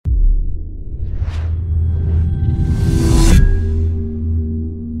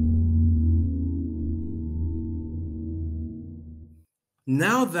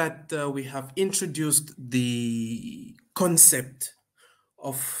now that we have introduced the concept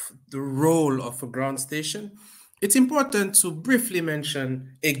of the role of a ground station, it's important to briefly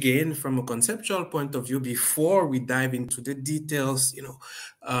mention again from a conceptual point of view before we dive into the details,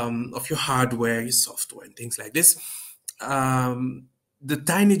 of your hardware, your software, and things like this. The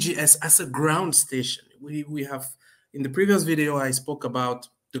TinyGS as a ground station. We have, in the previous video, I spoke about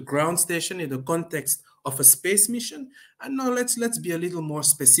the ground station in the context of a space mission. And now let's be a little more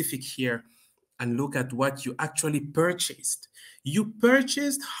specific here and look at what you actually purchased. You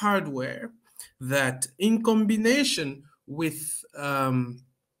purchased hardware that, in combination with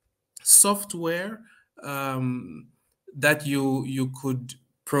software that you could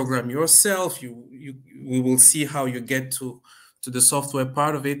program yourself, we will see how you get to the software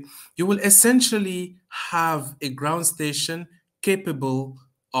part of it. You will essentially have a ground station capable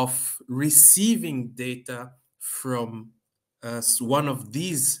of receiving data from one of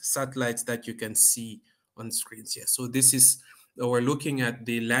these satellites that you can see on screens here. So this is, we're looking at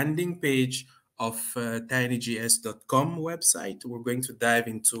the landing page of tinygs.com website. We're going to dive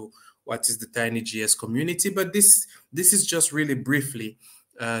into what is the TinyGS community, but this is just really briefly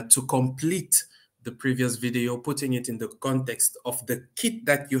to complete the previous video, putting it in the context of the kit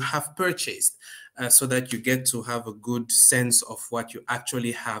that you have purchased, so that you get to have a good sense of what you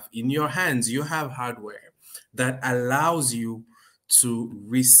actually have in your hands. You have hardware that allows you to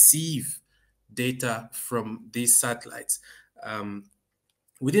receive data from these satellites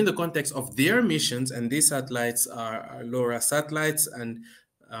within the context of their missions, and these satellites are LoRa satellites, and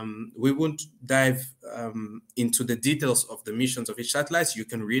we won't dive into the details of the missions of each satellite. You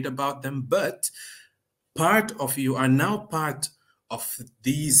can read about them, but you are now part of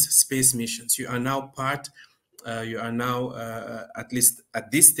these space missions. You are now part, at least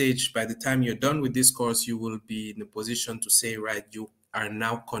at this stage, by the time you're done with this course, you will be in a position to say, right, you are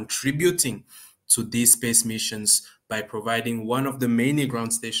now contributing to these space missions by providing one of the many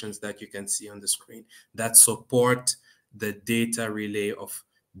ground stations that you can see on the screen that support the data relay of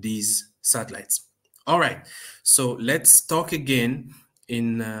these satellites. All right, so let's talk again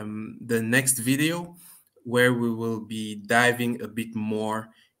in the next video, where we will be diving a bit more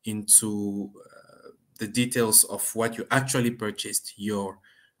into the details of what you actually purchased, your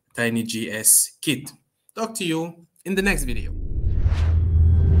TinyGS kit. Talk to you in the next video.